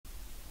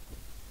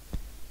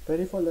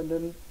Ready for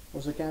London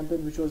was a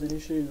campaign which was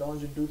initially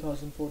launched in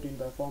 2014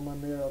 by former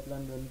Mayor of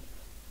London,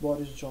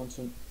 Boris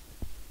Johnson.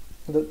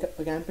 The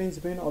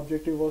campaign's main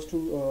objective was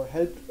to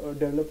help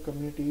develop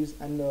communities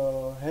and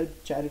help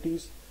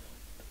charities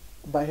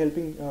by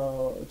helping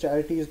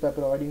charities by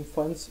providing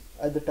funds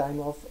at the time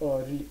of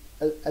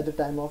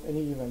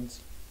any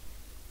events.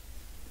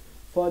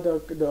 Further,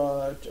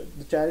 the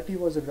charity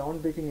was a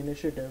groundbreaking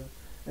initiative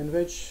in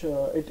which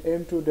it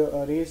aimed to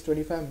raise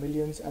 25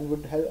 millions and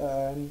would help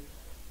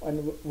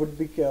and would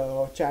be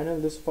channel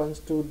this funds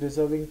to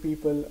deserving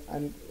people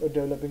and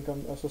developing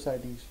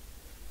societies.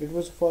 It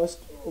was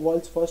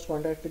world's first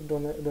contactless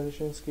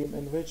donation scheme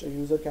in which a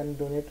user can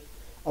donate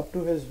up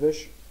to his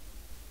wish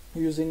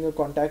using a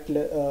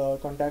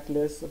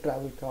contactless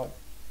travel card.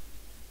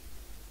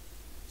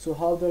 So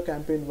how the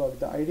campaign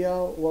worked? The idea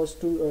was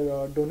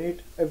to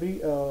donate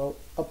every a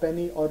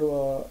penny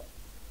or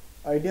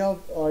idea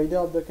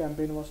of the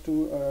campaign was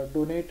to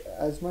donate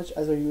as much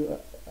as a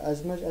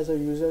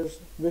users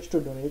wish to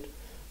donate,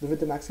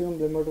 with a maximum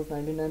limit of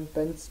 99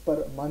 pence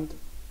per month,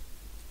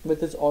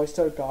 with its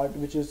Oyster card,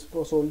 which is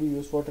solely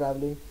used for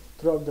traveling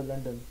throughout the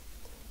London.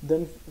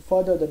 Then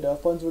further, the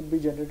funds would be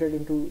generated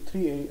into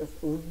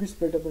would be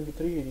split up into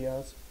three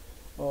areas.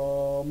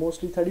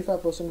 Mostly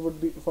 35% would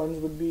be funds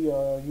would be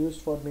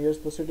used for mayor's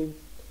proceeding.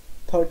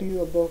 30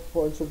 of the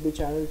funds would be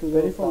channeled to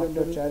the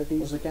London charities.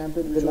 Was a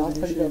campaign the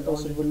last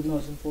 35% would be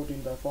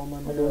 2014 by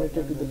former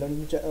donated to the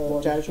London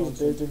charities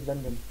based in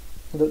London.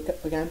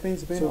 The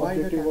campaign's main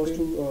objective was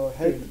to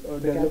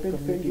help develop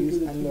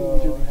communities and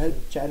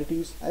help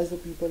charities, as the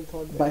people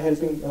thought by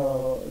helping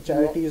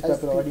charities by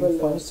providing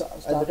funds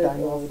at the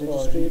time of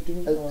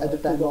registering at the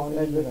time of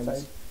online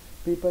website.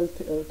 People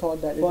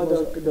thought that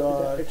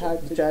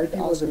the charity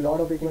was a lot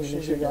of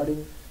questions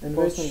regarding and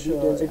personal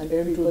details and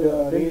aimed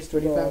to raise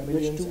 25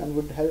 millions and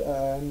would help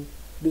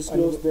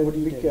disclose their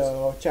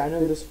details.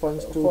 Channel this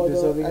funds to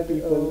deserving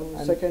people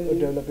and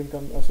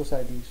developing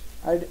societies.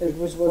 And it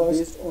was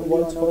based on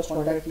world's first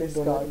contactless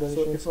donation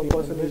scheme. If a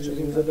person is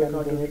using the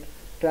card to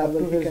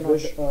travel,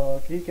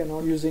 he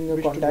cannot using a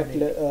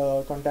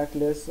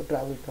contactless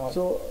travel card.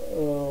 So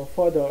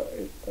further,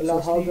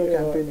 how the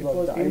campaign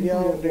worked? The idea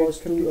was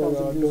to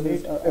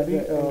donate every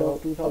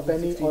a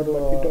penny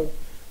or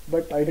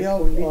but idea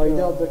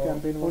of the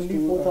campaign was only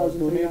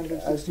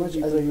 4,300 as much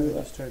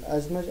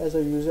as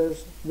a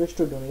users wish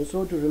to donate.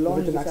 So to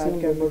relaunch the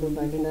maximum limit of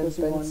 99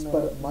 pence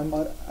per month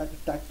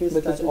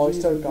with its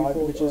Oyster card,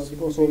 which is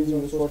solely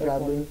used for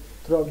traveling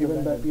throughout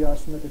given by P.R.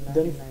 Smith in 1990.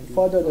 Then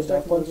further,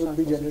 the funds would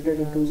be generated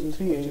into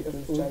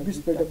would be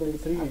split up into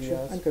three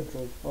areas and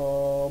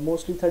control.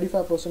 Mostly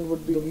 35%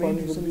 would be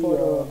funds would be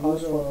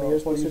used for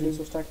mayor's proceedings.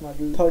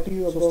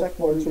 30 of the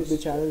funds would be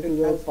channeled to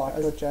the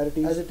partner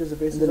charities, as it is a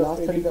basis. The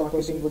last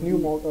 35% would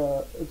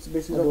it's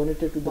basically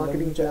donated to the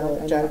marketing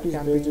charities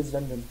based in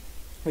London,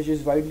 which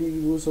is widely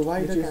used. So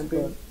why the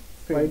campaign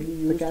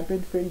the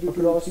campaign failed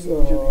across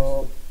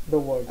the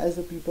world, as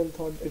the people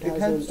thought it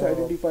helps to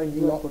identify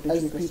new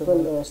potential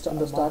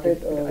customers.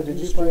 Started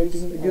registering,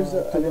 it gives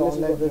an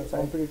online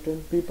website.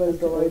 People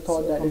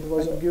thought that it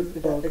was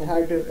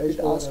it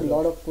asked a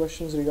lot of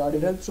questions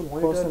regarding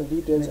personal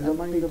details,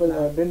 and people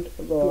didn't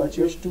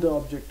achieve the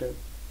objective,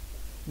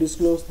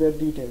 disclose their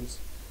details.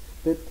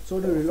 So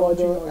to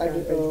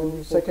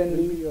relaunch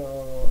secondly,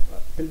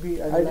 will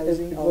be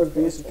analyzing our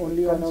based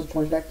only on a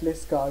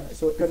contactless card.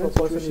 So if a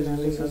person is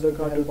using another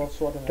card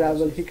to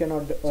travel, he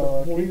cannot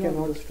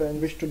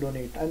wish to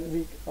donate and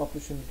weak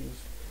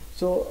opportunities.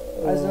 So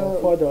as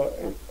further,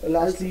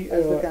 lastly,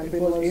 as the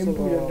campaign was aimed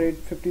to generate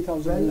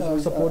 50,000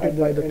 supported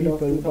by the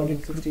people, but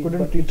it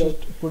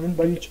couldn't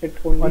reach it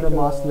only on a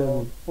mass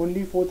level.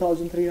 Only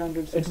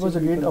 4,300. It was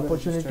a great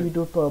opportunity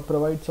to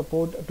provide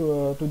support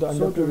to the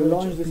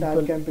underprivileged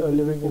people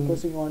living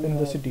in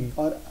the city.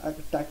 Or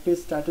tactical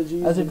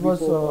strategies, as it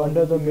was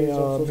under the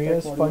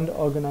Mayor's Fund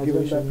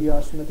organization,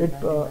 it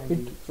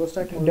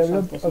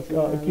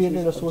developed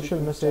created a social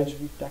message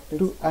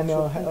to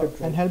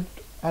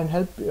and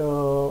help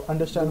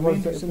understand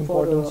what's the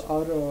importance,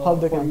 how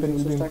the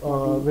campaign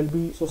will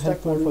be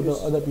helpful for the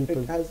other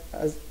people.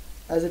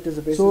 As it is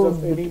a basis so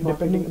of any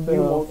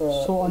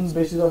on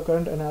basis of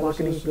current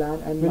analysis plan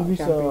and will be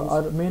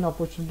our main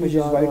opportunities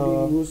are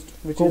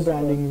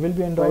co-branding, will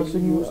be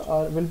endorsing,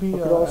 will be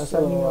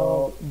assigning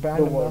a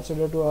brand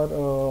ambassador to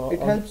our it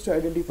helps to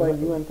identify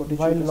new and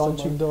potential while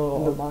launching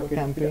the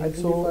campaign.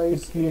 So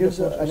it creates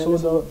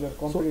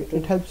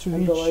it helps to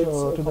reach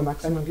to the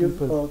maximum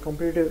people.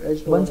 Competitive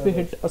edge. Once we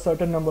hit a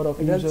certain number of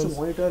users,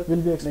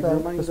 we'll be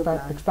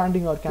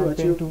expanding our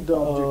campaign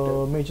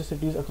to major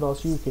cities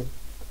across UK.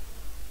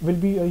 We'll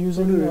be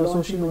using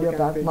social media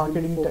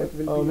marketing.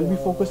 We'll be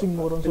focusing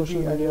more on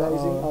social media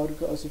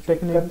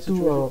technique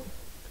to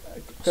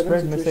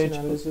spread message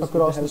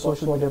across the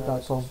social media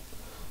platform.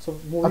 So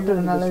after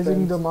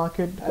analyzing the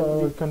market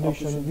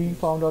condition, we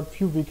found out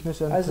few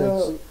weaknesses and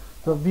threats.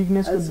 The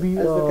weakness could be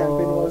as the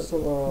campaign was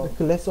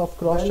less of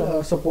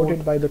cross-channel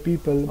supported by the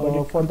people, but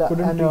it for the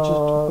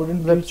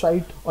couldn't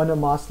website on a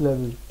mass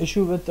level.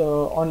 Issue with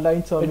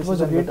online services. It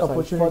was a great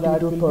opportunity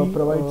to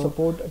provide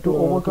support to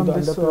overcome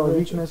this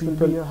weakness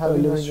people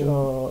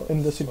living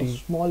in the city.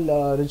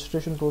 Small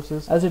registration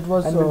process, as it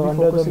was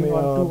under the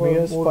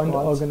Mayor's Fund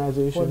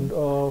organization,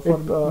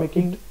 for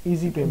making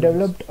easy payments.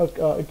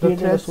 Developed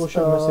created a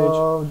social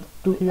message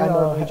to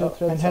major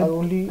threats and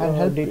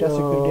help data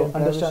security and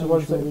understand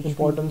what's the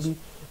importance,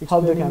 how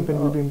the campaign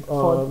will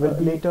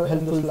be later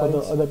helpful for the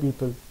other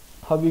people.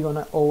 How we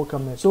gonna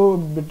overcome it? So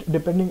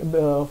depending,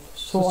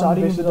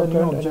 starting with the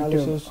new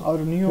objectives, our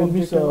new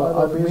objectives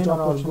are based on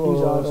our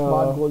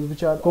SMART goals,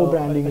 which are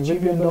co-branding,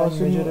 achievable and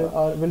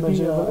measurable, will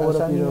be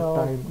over a period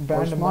of time.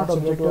 Brand SMART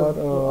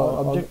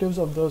objectives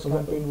of those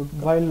campaign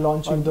would, while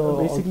launching the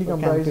basically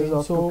comprises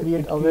of to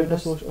create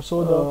awareness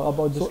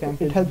about this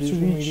campaign. It helps to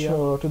reach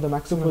to the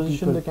maximum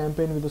position the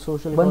campaign with the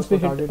social. Once we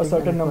hit a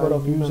certain number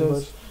of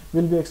users,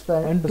 will be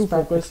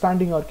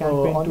expanding our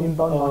campaign on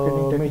inbound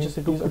marketing major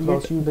cities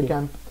across the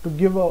camp to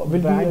give a will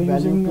be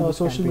using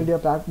social media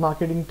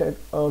marketing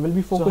will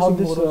be focusing on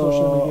this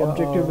social media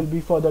objective will be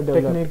further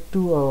technique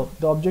to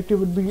the objective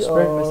would be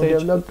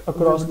developed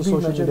across the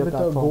social media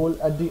platform. Goal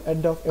at the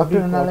end of after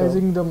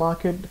analyzing the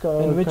market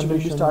in which will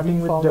be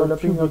starting with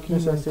developing a key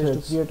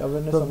message to create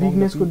awareness. The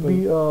weakness could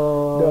be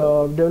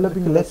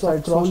developing a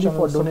website solely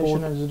for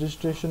donation and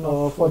registration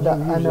for the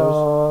and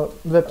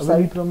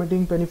website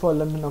promoting Penny for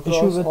London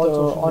across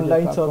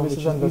online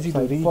services and easy to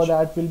reach. For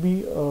that will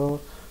be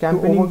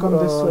campaigning to overcome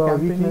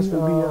this weakness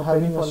will be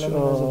having a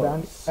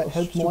brand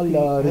help small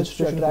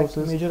registration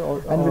process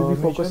and will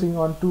be focusing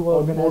on two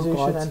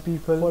organization and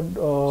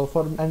people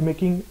for and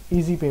making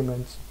easy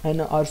payments.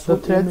 And our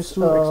threats to expand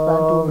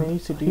to many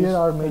cities. Here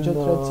our major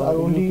threats are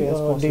only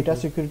data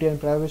security and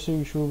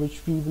privacy issue,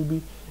 which we will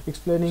be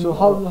explaining. So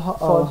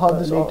how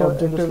this later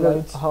in the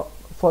slides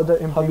further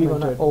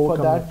implemented. For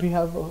that we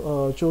have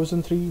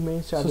chosen three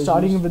main strategies. So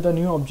starting with the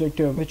new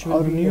objective, which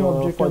will be new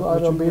objective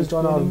are based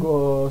on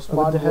our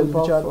SMART help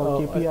which are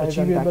KPIs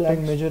achievable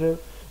and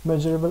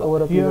measurable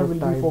over a period of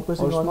time. Here will be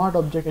focusing on SMART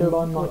objective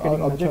on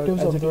marketing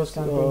objectives of this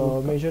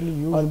campaign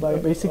majorly used by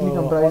basically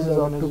comprises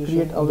of to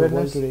create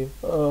awareness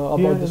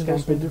about this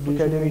campaign to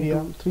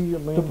media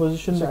to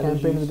position the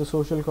campaign with the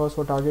social cause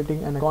for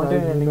targeting and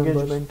content and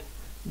engagement.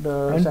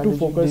 And to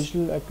focus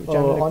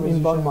on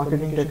inbound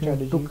marketing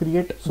technique to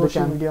create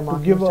social media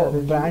marketing to give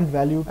a brand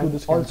value to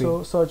this campaign.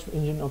 Also search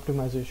engine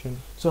optimization.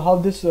 So how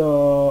this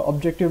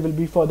objective will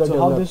be further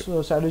developed? How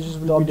this strategies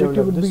will be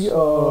developed?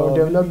 Will be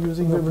developed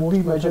using will be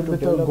measured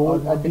with a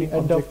goal at the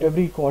end of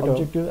every quarter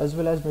objective as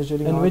well as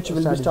measuring in which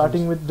will be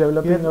starting with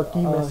developing a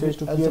key message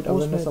to create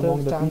awareness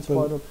among the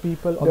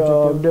people.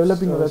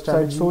 Developing a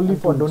website solely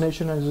for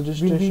donation and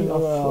registration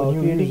of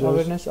new users.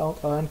 Awareness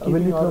and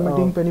will be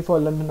promoting Penny for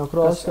London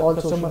across all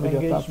social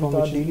media platforms,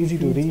 which is easy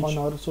to reach on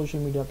our social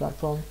media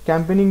platform.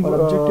 Campaigning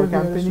objective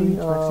campaigning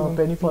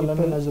Penny for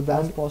London as a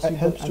brand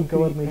helps to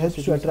cover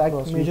helps to attract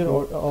major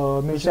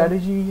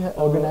strategy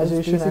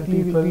organization and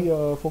people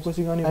will be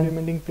focusing on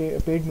implementing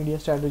paid media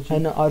strategy.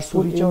 And our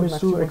full aim is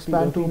to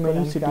expand to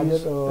many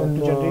cities to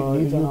generate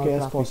leads in UK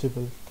as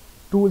possible.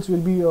 Tools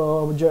will be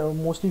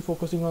mostly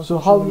focusing on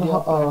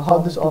how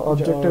this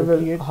objective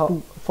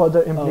will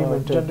further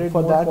implemented.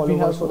 For that we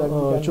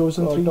have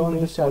chosen three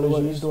main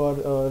strategies to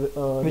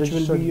our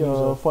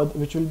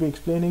which will be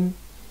explaining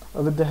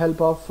with the help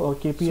of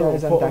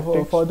KPIs and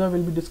tactics. Further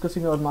we'll be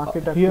discussing our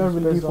market here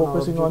we'll be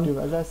focusing on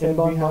as I said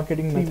inbound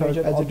marketing method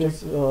as it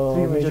is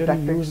three major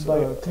tactics used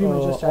by three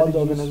major strategies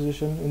all the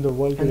organization in the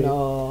world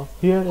today.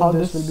 Here how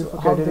this will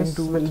be catering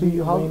to will be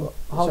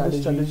how the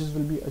strategies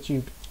will be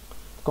achieved.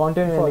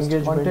 Content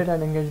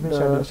and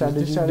engagement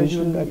strategy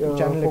will be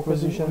channel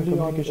acquisition,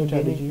 communication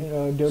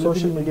strategy,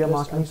 social media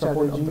marketing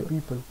support of the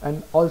people,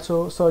 and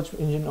also search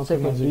engine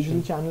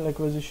optimization, channel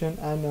acquisition,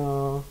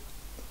 and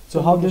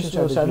so how this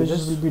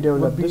strategies will be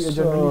developed. This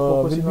generally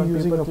will be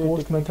using a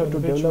post method to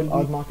develop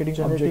our marketing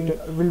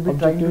objective. Will be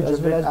trying to as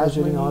well as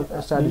measuring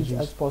our strategies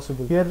as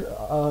possible. Here,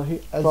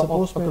 as a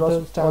post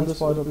method stands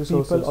for the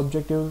people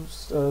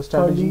objectives,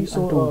 strategies,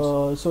 and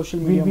tools. Social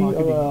media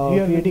marketing.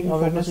 Here, creating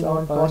awareness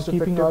on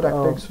cost-effective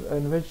tactics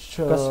in which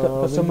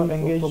customer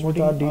engage with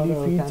our daily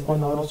feeds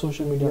on our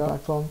social media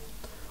platform.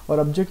 Our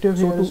objective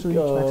here is to reach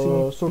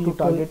maximum to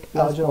target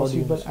larger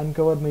audience and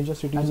cover major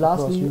cities and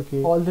lastly, across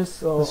UK. All this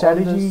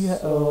strategy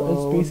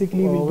is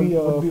basically will be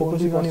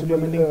focusing on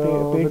implementing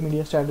paid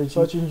media strategy,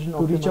 search engine to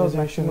reach out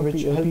maximum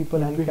which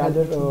people and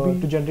gather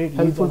to generate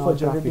helpful for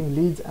generating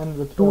leads, and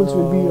with tools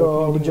will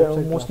be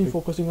mostly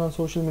focusing on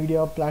social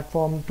media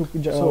platform to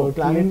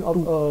planning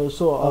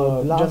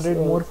generate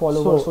more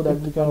followers so that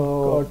we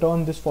can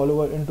turn this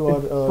follower into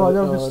our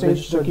further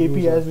stage the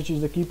KPIs, which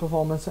is the key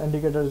performance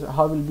indicators,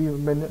 how we'll be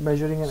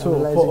measuring and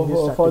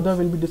further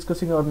we'll be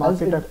discussing our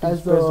market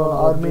as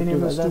our main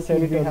aim is to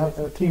create we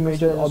have three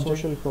major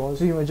objectives,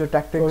 three major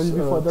tactics. We'll be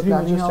further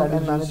planning out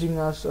and managing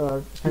our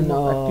team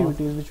of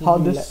activities, which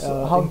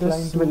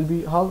will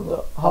be how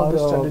the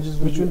strategies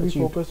which will be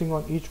focusing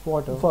on each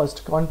quarter.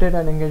 First, content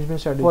and engagement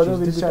strategies. Further,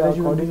 this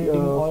strategy will be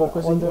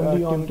focusing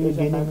only on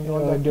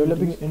gaining,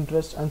 developing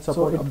interest and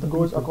support. So it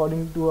goes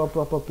according to a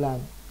proper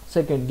plan.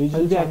 Second,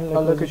 digital channel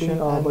allocating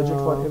budget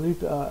for every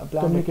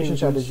communication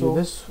strategy. So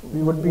this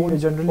we would be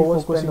generally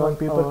focusing on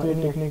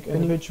pay-per-click technique,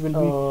 in which will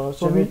be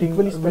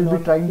will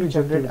be trying to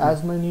generate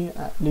as many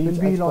leads.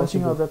 We'll be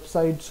launching a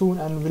website soon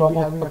and we'll be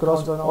having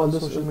across all the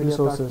social media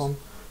platforms.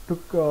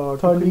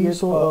 Thirdly,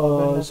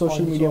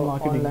 social media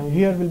marketing. Online.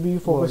 Here we'll be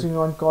focusing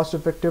on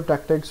cost-effective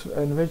tactics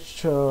in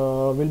which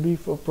we'll be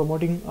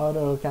promoting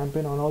our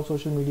campaign on all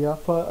social media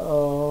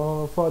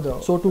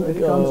further. So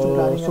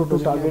to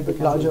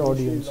target larger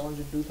audience.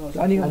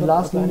 Planning and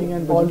last planning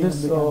and all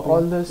this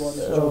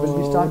will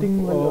be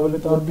starting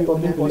with only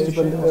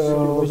possible,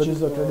 which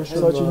is a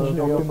traditional search engine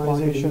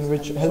optimization,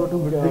 which help to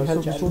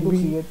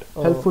create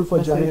helpful for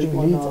generating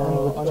leads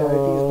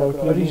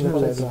and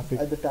regional traffic.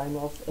 At the time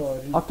of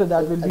after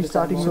that we'll be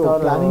starting with our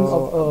planning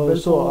of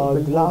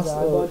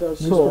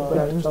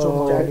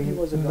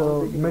in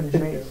the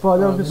mid-May.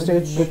 Further we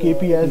state the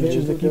KPIs, which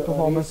is the key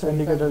performance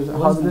indicators,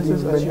 how this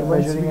is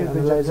measuring and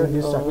analyzing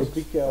these tactics.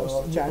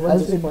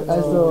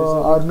 As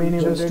our main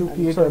aim is to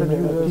create a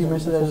key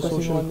message as a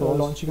social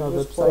launching our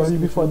website. We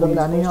will be further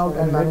planning out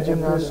and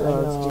managing our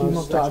scheme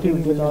of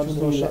starting with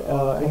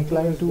our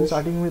inclined to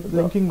starting with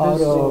linking this,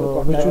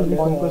 which will be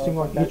focusing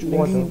on each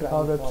linking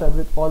our website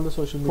with all the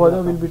social media.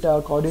 Further we'll be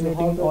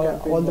coordinating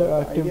all the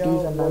activities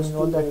and managing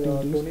all the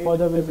activities.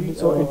 Further will be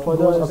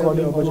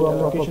according to our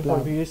proper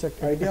plan. Various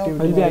activities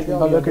will be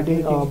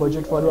allocating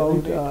budget for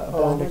every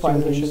planned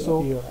activity. So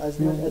we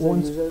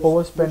won't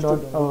overspend on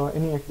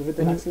any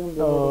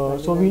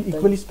so we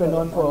equally spend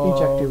on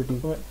each activity.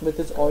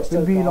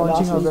 We'll be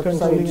launching our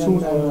website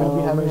soon and we'll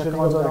be having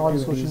accounts on all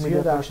social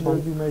media. The action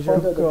will be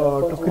measured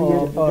to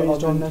create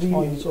based on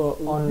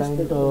online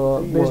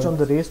based on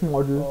the race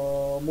model.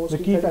 The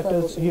key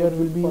factors here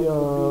will be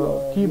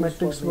key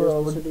metrics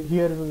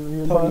here will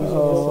be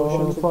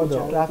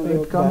further.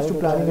 It comes to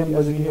planning and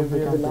budgeting of the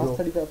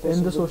campaign.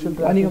 In the social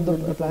planning of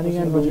the planning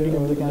and budgeting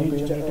of the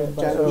campaign,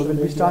 we'll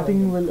be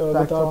starting with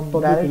our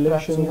public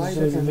relations,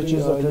 which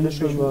is a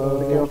traditional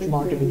way of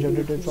marketing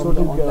generated from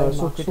the online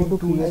marketing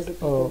tools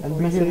and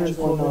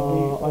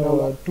behavioral on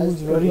our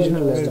tools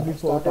regional level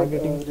before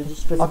targeting.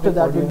 After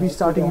that, we'll be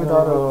starting with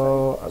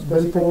our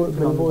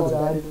billboards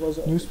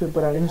and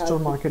newspaper and in-store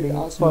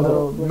marketing for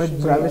the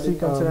mid-privacy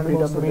concern and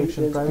data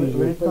protection.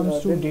 When it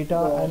comes to data,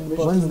 and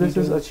once this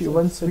is achieved,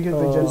 once we get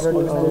the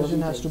general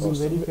organization has to be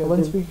very careful.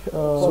 Once we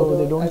so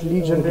they don't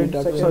leak generate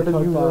certain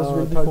users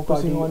will be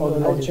focusing on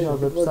launching our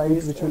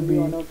website, which will be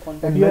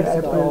here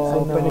at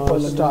Pinnacle,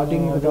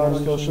 starting with our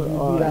social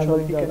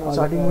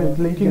starting with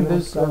linking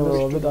this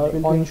with our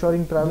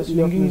ensuring privacy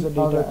linking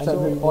our website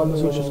with all the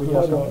social media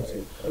accounts.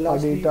 Our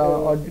data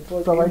or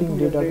providing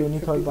data to any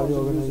third-party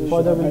organization.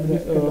 Further, will be,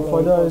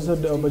 further is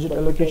the budget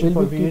allocation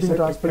for various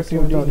transparency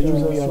which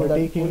we are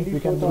undertaking. We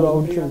can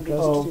throughout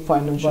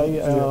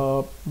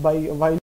by while